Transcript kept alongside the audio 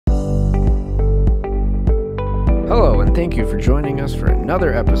and thank you for joining us for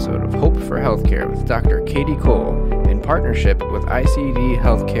another episode of Hope for Healthcare with Dr. Katie Cole in partnership with ICD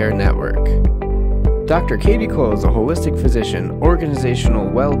Healthcare Network. Dr. Katie Cole is a holistic physician, organizational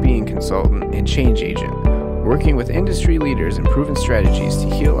well-being consultant, and change agent, working with industry leaders and proven strategies to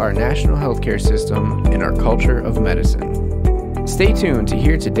heal our national healthcare system and our culture of medicine. Stay tuned to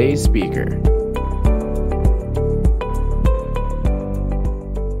hear today's speaker.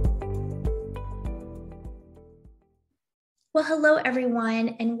 Well, hello,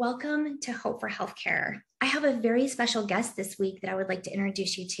 everyone, and welcome to Hope for Healthcare. I have a very special guest this week that I would like to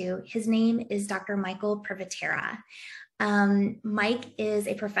introduce you to. His name is Dr. Michael Privitera. Mike is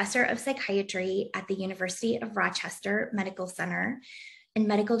a professor of psychiatry at the University of Rochester Medical Center and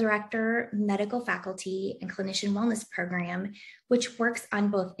medical director, medical faculty, and clinician wellness program, which works on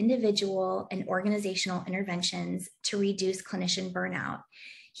both individual and organizational interventions to reduce clinician burnout.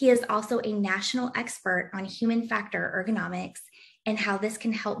 He is also a national expert on human factor ergonomics and how this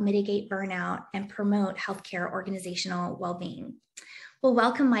can help mitigate burnout and promote healthcare organizational well-being. Well,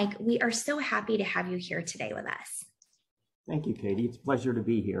 welcome, Mike. We are so happy to have you here today with us. Thank you, Katie. It's a pleasure to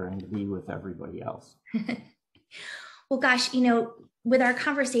be here and to be with everybody else. Well, gosh, with our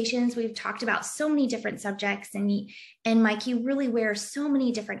conversations, we've talked about so many different subjects, and Mike, you really wear so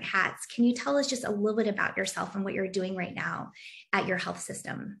many different hats. Can you tell us just a little bit about yourself and what you're doing right now at your health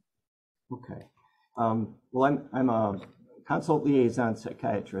system? Okay. Well, I'm a consult liaison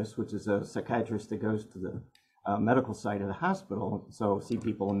psychiatrist, which is a psychiatrist that goes to the medical side of the hospital. So see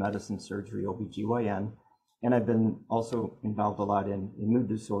people in medicine, surgery, OBGYN. And I've been also involved a lot in mood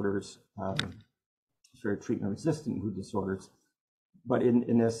disorders, for treatment-resistant mood disorders. But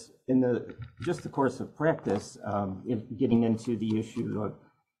in the course of practice, getting into the issue of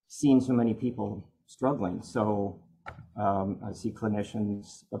seeing so many people struggling. So I see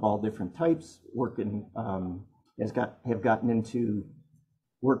clinicians of all different types working, have gotten into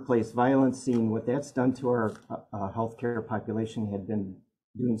workplace violence, seeing what that's done to our healthcare population, had been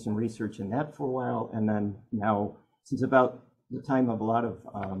doing some research in that for a while. And then now, since about the time of a lot of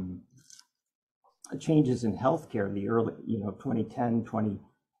changes in healthcare, the early, 2010,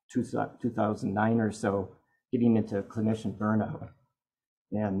 2009 or so, getting into clinician burnout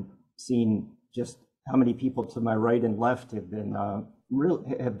and seeing just how many people to my right and left have been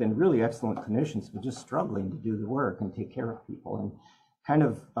really excellent clinicians, but just struggling to do the work and take care of people, and kind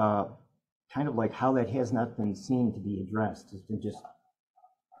of like how that has not been seen to be addressed has been just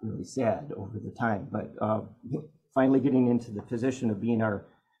really sad over the time. But finally getting into the position of being our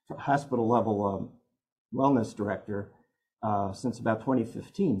hospital level wellness director since about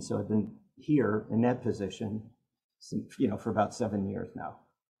 2015. So I've been here in that position, for about 7 years now.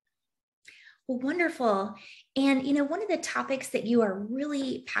 Well, wonderful. And, one of the topics that you are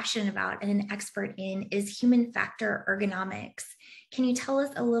really passionate about and an expert in is human factor ergonomics. Can you tell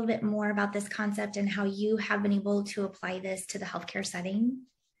us a little bit more about this concept and how you have been able to apply this to the healthcare setting?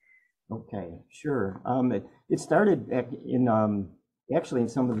 Okay, sure. It started in actually in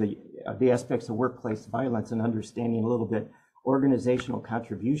some of the aspects of workplace violence and understanding a little bit organizational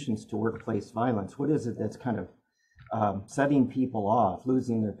contributions to workplace violence. What is it that's kind of setting people off,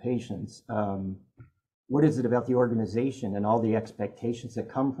 losing their patience? What is it about the organization and all the expectations that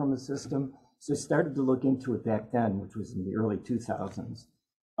come from the system? So I started to look into it back then, which was in the early 2000s,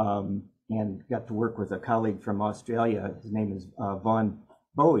 and got to work with a colleague from Australia. His name is Vaughn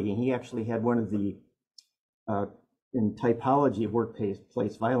Bowie, and he actually had one of the in typology of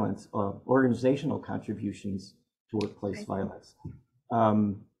workplace violence, organizational contributions to workplace violence.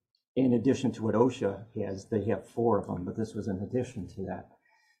 In addition to what OSHA has, they have 4 of them, but this was in addition to that.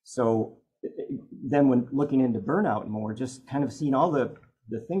 So then when looking into burnout more, just kind of seeing all the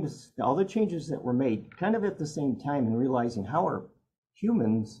things, all the changes that were made kind of at the same time, and realizing how are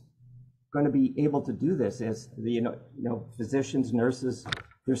humans going to be able to do this as the, physicians, nurses,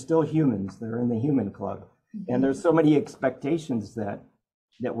 they're still humans, they're in the human club. And there's so many expectations that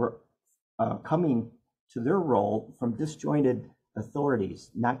were coming to their role from disjointed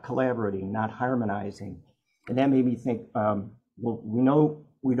authorities, not collaborating, not harmonizing. And that made me think, well, we know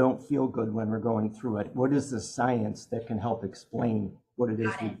we don't feel good when we're going through it. What is the science that can help explain what it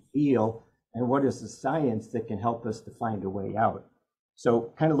is we feel? And what is the science that can help us to find a way out?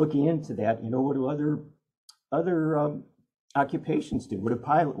 So kind of looking into that, what do other occupations do?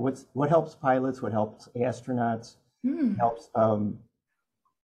 What helps pilots? What helps astronauts? Helps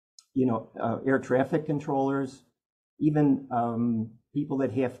air traffic controllers, even people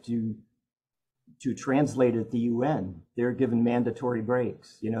that have to translate at the UN. They're given mandatory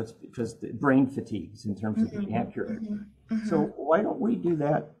breaks. It's because the brain fatigues in terms of being accurate. So why don't we do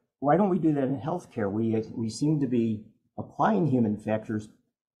that? Why don't we do that in healthcare? We seem to be applying human factors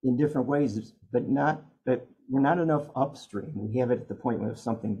in different ways, but we're not enough upstream. We have it at the point when if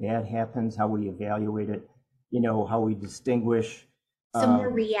something bad happens, how we evaluate it, how we distinguish. So more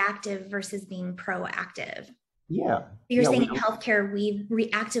reactive versus being proactive. Yeah. You're saying in healthcare, we've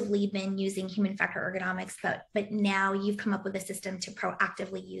reactively been using human factor ergonomics, but now you've come up with a system to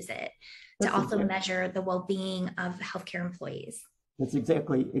proactively use it to also measure the well-being of healthcare employees. That's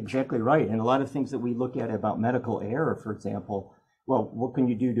exactly right. And a lot of things that we look at about medical error, for example, well, what can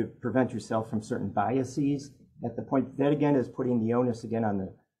you do to prevent yourself from certain biases? At the point that again is putting the onus again on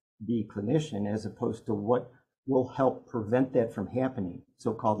the clinician, as opposed to what will help prevent that from happening,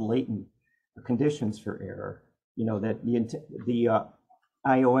 so-called latent conditions for error. That the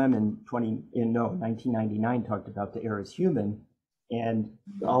IOM in 1999 talked about the error as human and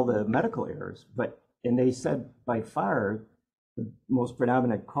all the medical errors, and they said by far the most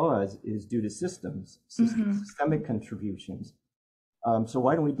predominant cause is due to systemic contributions. So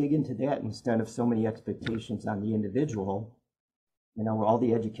why don't we dig into that instead of so many expectations on the individual? All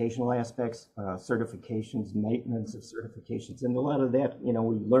the educational aspects, certifications, maintenance of certifications, and a lot of that, we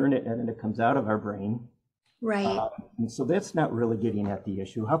learn it and then it comes out of our brain. Right. And so that's not really getting at the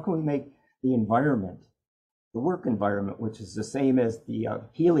issue. How can we make the environment, the work environment, which is the same as the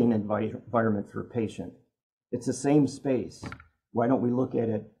healing environment for a patient? It's the same space. Why don't we look at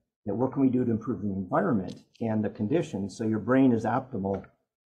it, what can we do to improve the environment and the conditions so your brain is optimal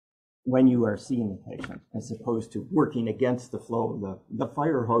when you are seeing the patient, as opposed to working against the flow, the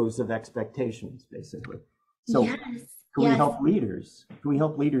fire hose of expectations, basically. So can we help leaders? Can we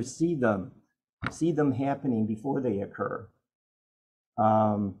help leaders see them happening before they occur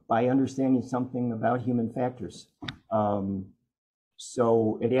by understanding something about human factors?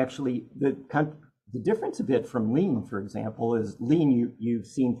 So it actually, the difference a bit from lean, for example, is lean, you've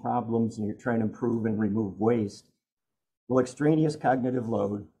seen problems and you're trying to improve and remove waste. Well, extraneous cognitive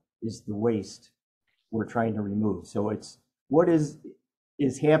load is the waste we're trying to remove. So it's what is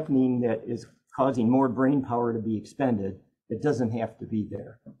happening that is causing more brain power to be expended. It doesn't have to be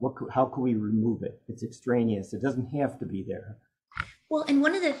there. How can we remove it? It's extraneous. It doesn't have to be there. Well, and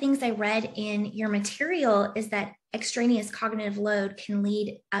one of the things I read in your material is that extraneous cognitive load can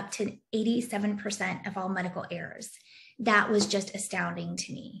lead up to 87% of all medical errors. That was just astounding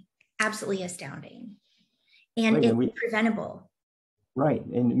to me. Absolutely astounding. And it's preventable. Right.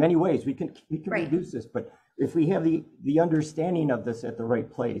 In many ways, we can reduce this, but if we have the understanding of this at the right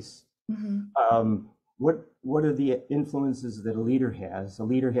place, what are the influences that a leader has? A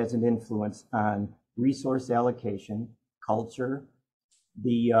leader has an influence on resource allocation, culture,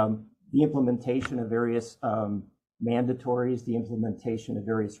 the implementation of various mandatories, the implementation of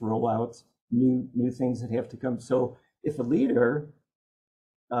various rollouts, new things that have to come. So if a leader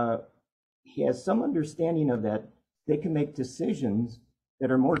has some understanding of that, they can make decisions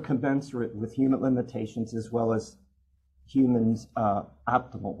that are more commensurate with human limitations as well as humans'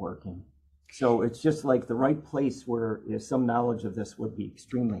 optimal working. So it's just like the right place where some knowledge of this would be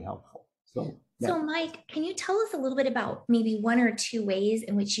extremely helpful. So Mike, can you tell us a little bit about maybe one or two ways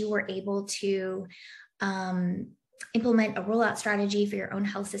in which you were able to implement a rollout strategy for your own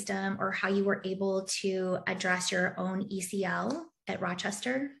health system, or how you were able to address your own ECL at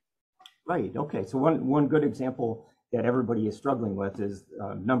Rochester? Right. Okay. So one good example that everybody is struggling with is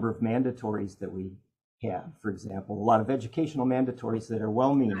a number of mandatories that we have. For example, a lot of educational mandatories that are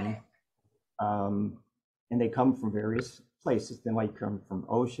well-meaning, and they come from various places. They might come from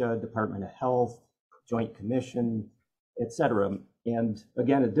OSHA, Department of Health, Joint Commission, etc. And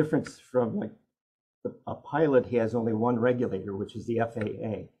again, a difference from like a pilot has only one regulator, which is the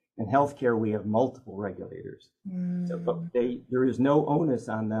FAA. In healthcare, we have multiple regulators. So, but there is no onus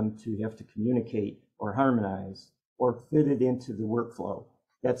on them to have to communicate or harmonize or fit it into the workflow.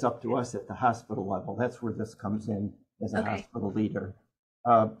 That's up to us at the hospital level. That's where this comes in as a hospital leader.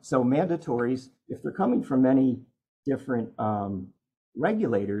 So mandatories, if they're coming from many different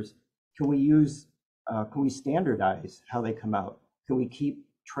regulators, can we standardize how they come out? Can we keep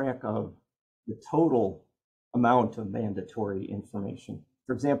track of the total amount of mandatory information?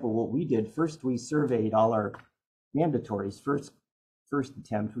 For example, what we did, first we surveyed all our mandatories. First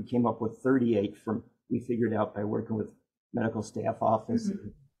attempt, we came up with 38 we figured out by working with medical staff office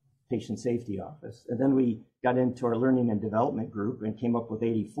and patient safety office. And then we got into our learning and development group and came up with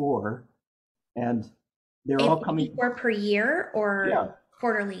 84. And they're all coming. 84 per year or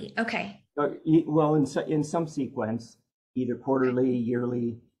quarterly? Okay. Well, in some sequence, either quarterly,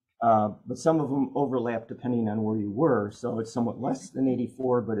 yearly, but some of them overlap depending on where you were. So it's somewhat less than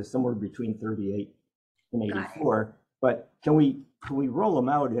 84, but it's somewhere between 38 and 84. But can we roll them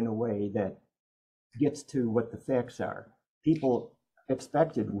out in a way that gets to what the facts are. People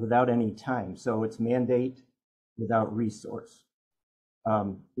expected without any time. So it's mandate without resource.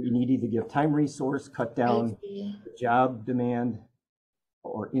 You need to either give time resource, cut down the job demand,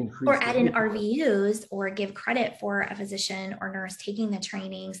 or increase. Or add in RVUs, or give credit for a physician or nurse taking the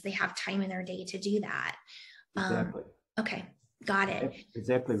training so they have time in their day to do that. Exactly. Okay, got it.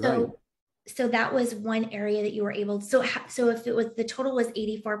 Exactly right. So that was one area that you were able to, so if it was, the total was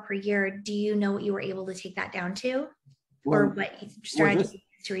 84 per year, do you know what you were able to take that down to? Or what strategy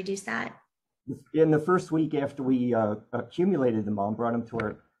to reduce that? In the first week after we accumulated them all and brought them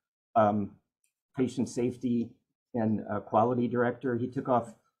to our patient safety and quality director, he took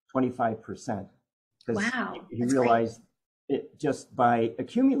off 25%. Wow. He realized it just by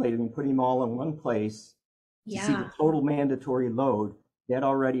accumulating and putting them all in one place to see the total mandatory load, that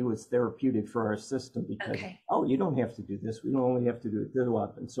already was therapeutic for our system, because, oh, you don't have to do this. We don't only have to do it this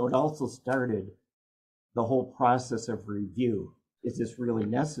up. And so it also started the whole process of review. Is this really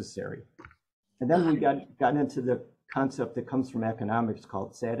necessary? And then we got into the concept that comes from economics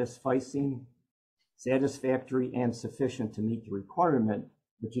called satisficing, satisfactory, and sufficient to meet the requirement,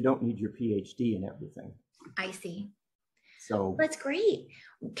 but you don't need your PhD in everything. I see. So that's great.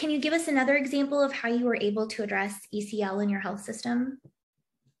 Can you give us another example of how you were able to address ECL in your health system?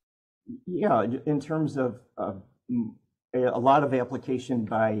 Yeah, in terms of a lot of application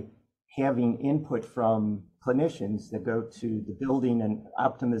by having input from clinicians that go to the building and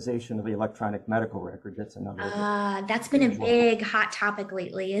optimization of the electronic medical record. That's another. That's been a big hot topic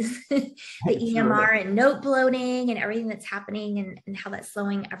lately, is the EMR and note bloating and everything that's happening, and how that's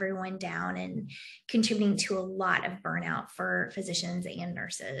slowing everyone down and contributing to a lot of burnout for physicians and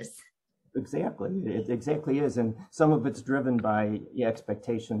nurses. Exactly. It exactly is. And some of it's driven by the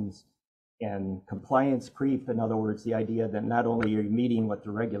expectations and compliance creep. In other words, the idea that not only are you meeting what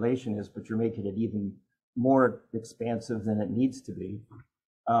the regulation is, but you're making it even more expansive than it needs to be.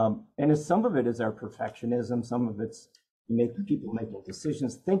 And some of it is our perfectionism. Some of it's people making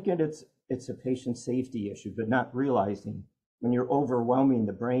decisions, thinking it's a patient safety issue, but not realizing when you're overwhelming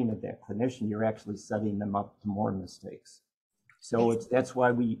the brain of that clinician, you're actually setting them up to more mistakes. So that's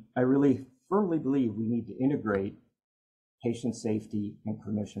why I really firmly believe we need to integrate patient safety and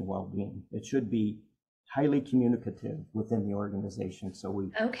clinician well-being. It should be highly communicative within the organization. So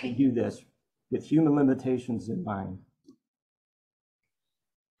we do this with human limitations in mind.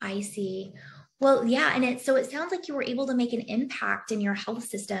 I see. Well, yeah. And so it sounds like you were able to make an impact in your health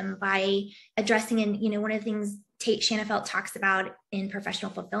system by addressing, and, one of the things Tate Shanafelt talks about in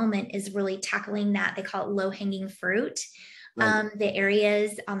professional fulfillment is really tackling that. They call it low-hanging fruit. Right. The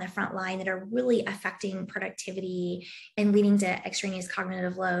areas on the front line that are really affecting productivity and leading to extraneous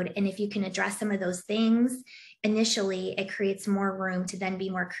cognitive load. And if you can address some of those things initially, it creates more room to then be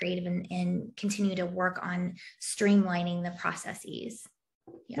more creative and continue to work on streamlining the processes.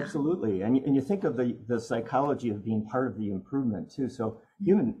 Yeah. Absolutely. And you think of the psychology of being part of the improvement too. So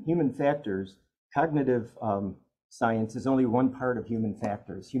human factors, cognitive science is only one part of human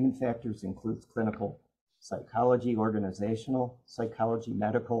factors. Human factors includes clinical psychology, organizational psychology,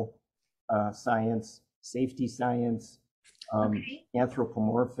 medical science, safety science,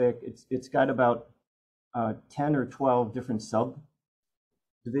 anthropomorphic. It's got about 10 or 12 different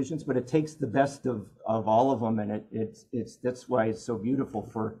subdivisions, but it takes the best of all of them, and that's why it's so beautiful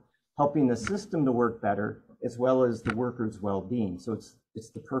for helping the system to work better as well as the workers' well-being. So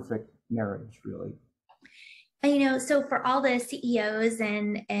it's the perfect marriage, really. And, so for all the CEOs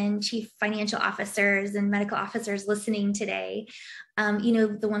and chief financial officers and medical officers listening today,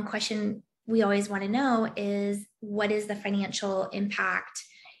 the one question we always want to know is, what is the financial impact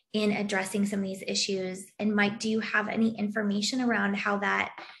in addressing some of these issues? And Mike, do you have any information around how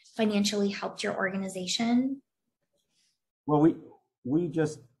that financially helped your organization? Well, we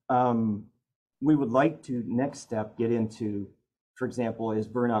just, we would like to next step get into, for example, as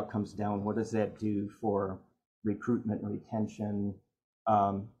burnout comes down, what does that do for recruitment and retention?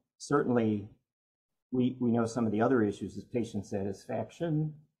 Certainly, we know some of the other issues is patient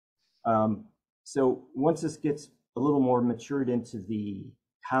satisfaction. So once this gets a little more matured into the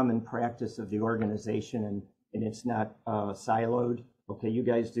common practice of the organization, and it's not siloed. Okay, you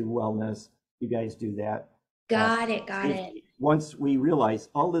guys do wellness, you guys do that. Got it. Once we realize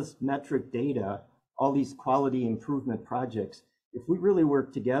all this metric data, all these quality improvement projects, if we really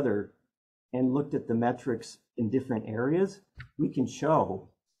work together and looked at the metrics in different areas, we can show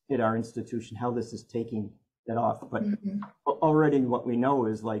at our institution how this is taking that off. But already what we know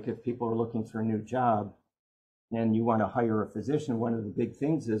is, like, if people are looking for a new job and you want to hire a physician, one of the big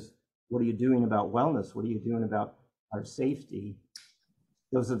things is, what are you doing about wellness? What are you doing about our safety?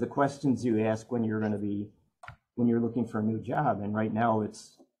 those are the questions you ask when you're looking for a new job. And right now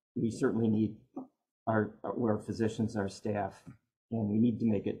we certainly need our physicians, our staff, and we need to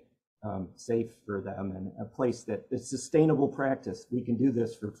make it safe for them and a place that is sustainable practice. We can do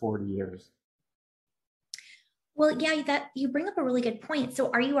this for 40 years. Well, yeah, that you bring up a really good point. So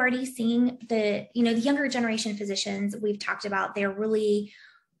are you already seeing the younger generation physicians we've talked about, they're really,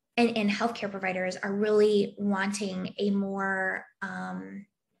 and healthcare providers are really wanting a more,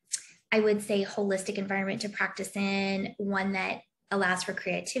 I would say, holistic environment to practice in, one that allows for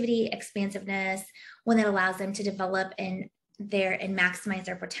creativity, expansiveness, one that allows them to develop and maximize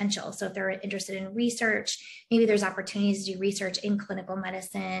their potential. So if they're interested in research, maybe there's opportunities to do research in clinical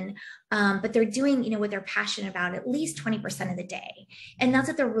medicine, but they're doing, what they're passionate about at least 20% of the day. And that's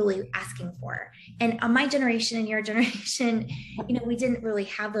what they're really asking for. And on my generation and your generation, we didn't really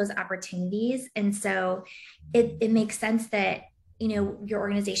have those opportunities. And so it makes sense that your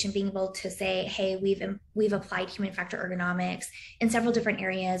organization being able to say, hey, we've applied human factor ergonomics in several different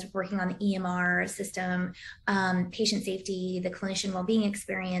areas, working on the EMR system, patient safety, the clinician well-being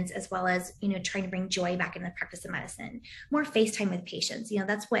experience, as well as, trying to bring joy back in the practice of medicine, more face time with patients.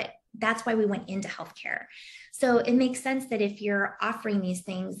 That's why we went into healthcare. So it makes sense that if you're offering these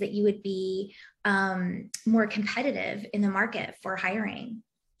things, that you would be more competitive in the market for hiring.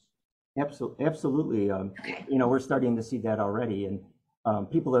 Absolutely. Okay. We're starting to see that already, and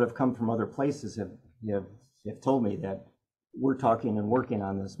people that have come from other places have told me that we're talking and working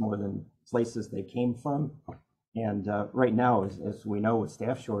on this more than places they came from. And right now, as we know, with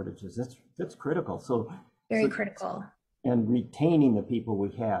staff shortages, that's critical. Very critical. And retaining the people we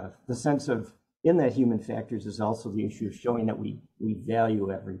have, the sense of in that human factors is also the issue of showing that we value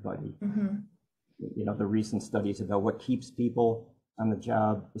everybody. Mm-hmm. The recent studies about what keeps people on the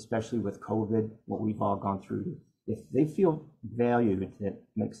job, especially with COVID, what we've all gone through. If they feel valued, that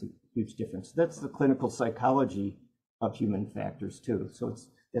makes a huge difference. That's the clinical psychology of human factors too. So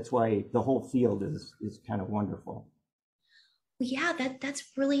that's why the whole field is kind of wonderful. Yeah, that's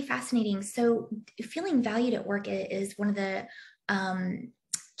really fascinating. So feeling valued at work is one of the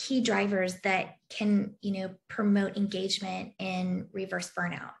key drivers that can, promote engagement and reverse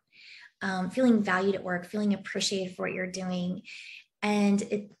burnout. Feeling valued at work, feeling appreciated for what you're doing. And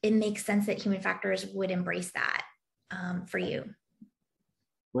it makes sense that human factors would embrace that for you.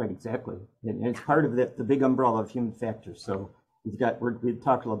 Right, exactly. And it's part of the big umbrella of human factors. So we've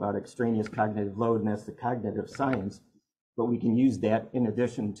talked about extraneous cognitive load, and that's the cognitive science, but we can use that in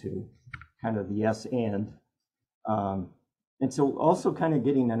addition to kind of the yes and so also kind of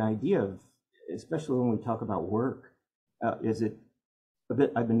getting an idea of, especially when we talk about work, is it a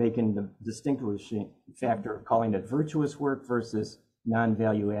bit, I've been making the distinguishing factor of calling it virtuous work versus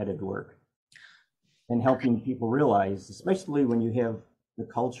non-value added work, and helping people realize, especially when you have the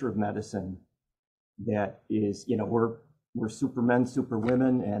culture of medicine that is, we're supermen,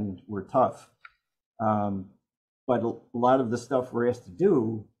 superwomen, and we're tough. But a lot of the stuff we're asked to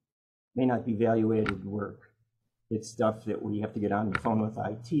do may not be value added work. It's stuff that we have to get on the phone with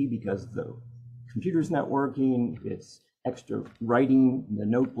IT because the computer's not working. It's extra writing, the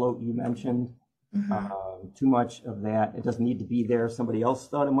note bloat you mentioned. Mm-hmm. Too much of that. It doesn't need to be there. Somebody else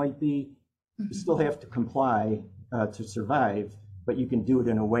thought it might be. Mm-hmm. You still have to comply to survive, but you can do it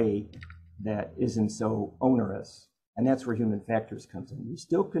in a way that isn't so onerous. And that's where human factors comes in. You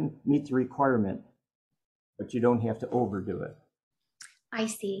still can meet the requirement, but you don't have to overdo it. I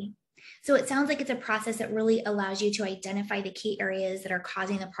see. So it sounds like it's a process that really allows you to identify the key areas that are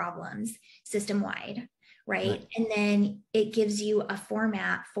causing the problems system-wide. Right. And then it gives you a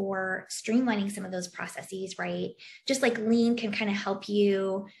format for streamlining some of those processes, right? Just like Lean can kind of help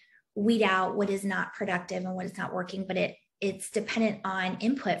you weed out what is not productive and what is not working, but it's dependent on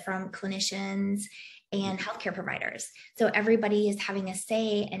input from clinicians and healthcare providers. So everybody is having a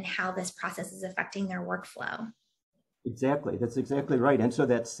say in how this process is affecting their workflow. Exactly. That's exactly right. And so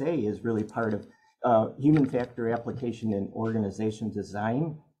that say is really part of human factor application and organization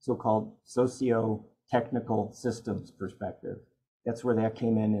design, so-called socio-technical systems perspective. That's where that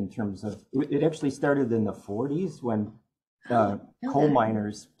came in terms of, it actually started in the 40s when coal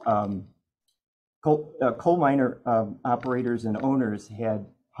miners, coal miner operators and owners had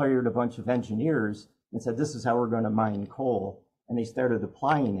hired a bunch of engineers and said, this is how we're going to mine coal. And they started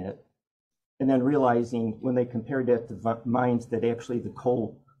applying it. And then realizing when they compared that to mines that actually the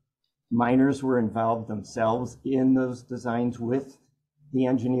coal miners were involved themselves in those designs with the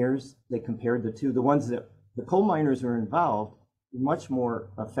engineers, they compared the two. The ones that the coal miners are involved were much more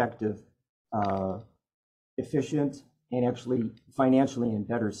effective, efficient, and actually financially in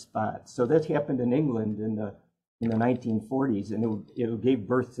better spots. So that happened in England in the in the 1940s, and it gave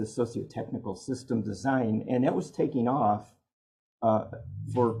birth to socio-technical system design, and that was taking off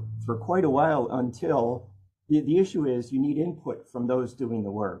for quite a while until the issue is you need input from those doing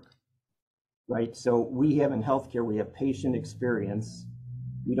the work, right? So we have in healthcare, we have patient experience.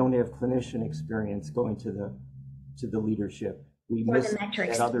 We don't have clinician experience going to the leadership. We or miss the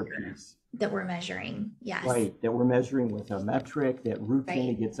metrics that other piece. That we're measuring, yes. Right, that we're measuring with a metric that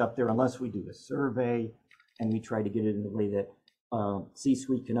routinely gets up there unless we do a survey and we try to get it in a way that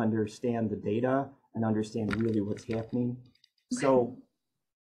C-suite can understand the data and understand really what's happening. Okay. So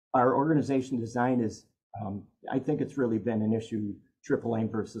our organization design is, I think it's really been an issue, triple aim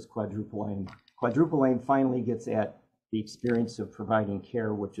versus quadruple aim. Quadruple aim finally gets at the experience of providing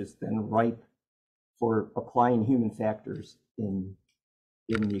care, which is then ripe for applying human factors in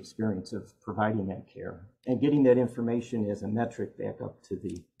the experience of providing that care and getting that information as a metric back up to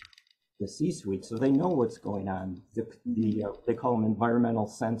the C-suite so they know what's going on. They call them environmental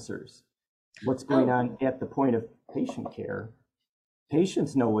sensors. What's going on at the point of patient care.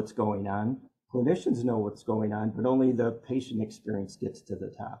 Patients know what's going on. Clinicians know what's going on, but only the patient experience gets to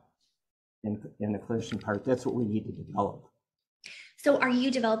the top. And the clinician part, that's what we need to develop. So are you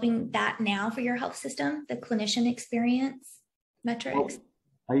developing that now for your health system, the clinician experience metrics?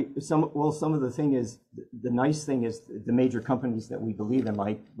 Some of the thing is, the nice thing is the major companies that we believe in,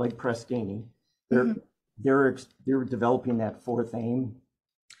 like Press Ganey, they're developing that fourth aim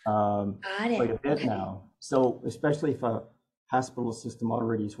quite a bit now. So especially if a hospital system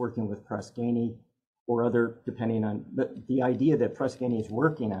already is working with Press Ganey or other, depending on the idea that Press Ganey is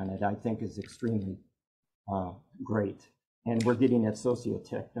working on it, I think is extremely great. And we're getting at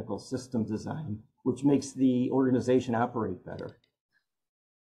socio-technical system design, which makes the organization operate better.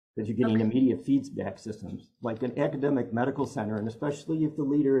 Because you're getting immediate feedback systems, like an academic medical center, and especially if the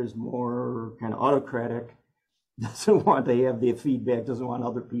leader is more kind of autocratic, doesn't want to have the feedback, doesn't want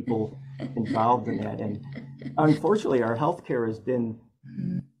other people involved in that. And unfortunately, our healthcare has been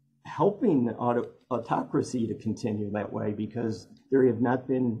helping autocracy to continue that way because there have not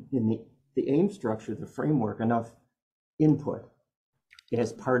been in the AIM structure, the framework, enough input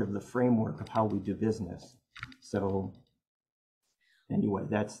as part of the framework of how we do business. So anyway,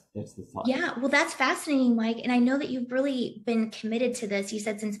 that's the thought. Yeah, well, that's fascinating, Mike. And I know that you've really been committed to this. You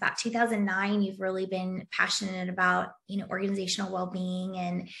said since about 2009, you've really been passionate about, organizational well-being.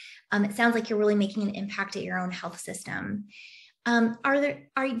 And it sounds like you're really making an impact at your own health system. Do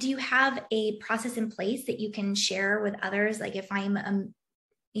you have a process in place that you can share with others? Like if I'm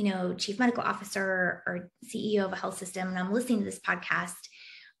chief medical officer or CEO of a health system and I'm listening to this podcast,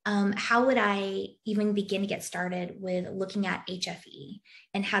 how would I even begin to get started with looking at HFE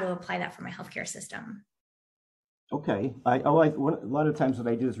and how to apply that for my healthcare system? Okay. A lot of times what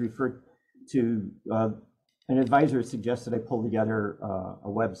I do is refer to an advisor suggested I pull together a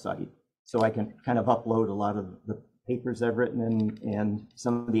website so I can kind of upload a lot of the papers I've written and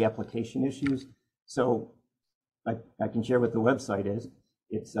some of the application issues. So I can share what the website is.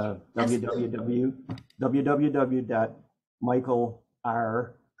 It's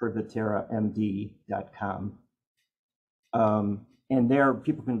www.michaelpriviteramd.com. And there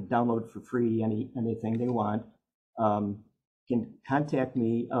people can download for free anything they want. Can contact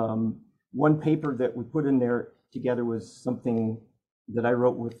me. One paper that we put in there together was something that I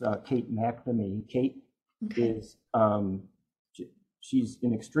wrote with Kate McNamee. Kate is, she's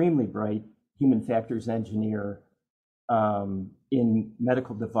an extremely bright human factors engineer in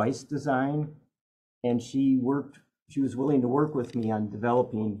medical device design. And she was willing to work with me on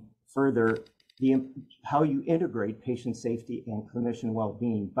developing further how you integrate patient safety and clinician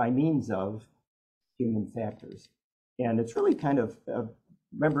well-being by means of human factors. And it's really kind of,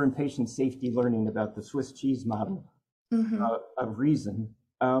 remember in patient safety learning about the Swiss cheese model of reason.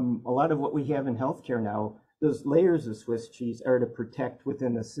 A lot of what we have in healthcare now, those layers of Swiss cheese are to protect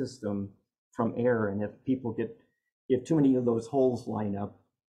within the system from error. And if too many of those holes line up,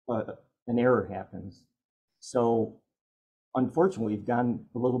 an error happens. So unfortunately, we've gone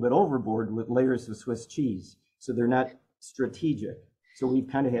a little bit overboard with layers of Swiss cheese. So they're not strategic. So we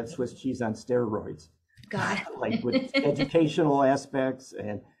kind of have Swiss cheese on steroids. Got it. Like with educational aspects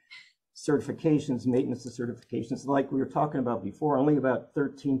and certifications, maintenance of certifications. Like we were talking about before, only about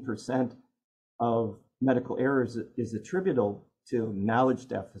 13% of medical errors is attributable to knowledge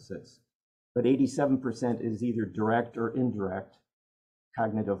deficits, but 87% is either direct or indirect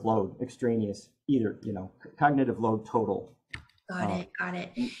cognitive load, extraneous, cognitive load total. Got it. That's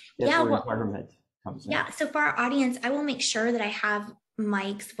where environment comes in. Yeah, so for our audience, I will make sure that I have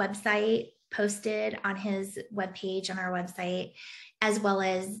Mike's website posted on his webpage on our website, as well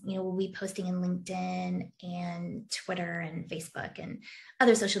as, we'll be posting in LinkedIn and Twitter and Facebook and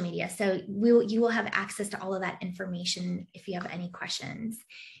other social media. So you will have access to all of that information if you have any questions.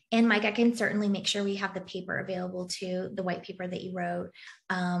 And Mike, I can certainly make sure we have the paper available too, the white paper that you wrote,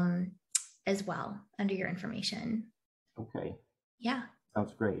 as well under your information. Okay. Yeah.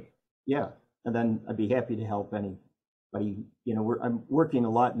 Sounds great. Yeah. And then I'd be happy to help anybody. I'm working a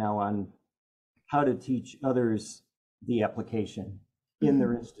lot now on how to teach others the application in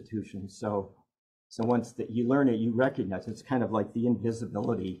their institutions. So once that you learn it, you recognize it's kind of like the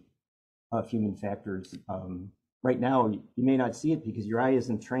invisibility of human factors. Right now, you may not see it because your eye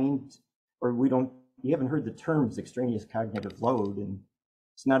isn't trained, or you haven't heard the terms extraneous cognitive load, and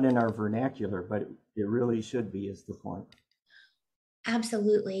it's not in our vernacular, but it really should be, is the point.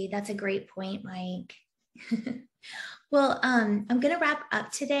 Absolutely. That's a great point, Mike. Well, I'm going to wrap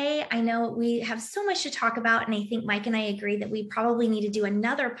up today. I know we have so much to talk about, and I think Mike and I agree that we probably need to do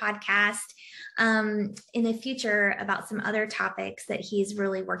another podcast in the future about some other topics that he's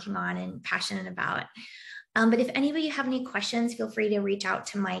really working on and passionate about. But if anybody have any questions, feel free to reach out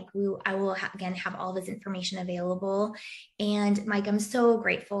to Mike. I will again have all of his information available. And Mike, I'm so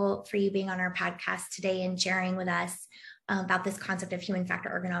grateful for you being on our podcast today and sharing with us about this concept of human factor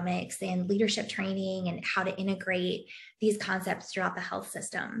ergonomics and leadership training and how to integrate these concepts throughout the health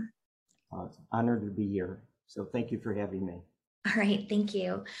system. It's an honor to be here. So thank you for having me. All right, thank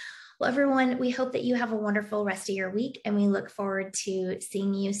you. Well, everyone, we hope that you have a wonderful rest of your week, and we look forward to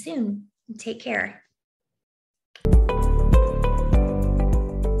seeing you soon. Take care.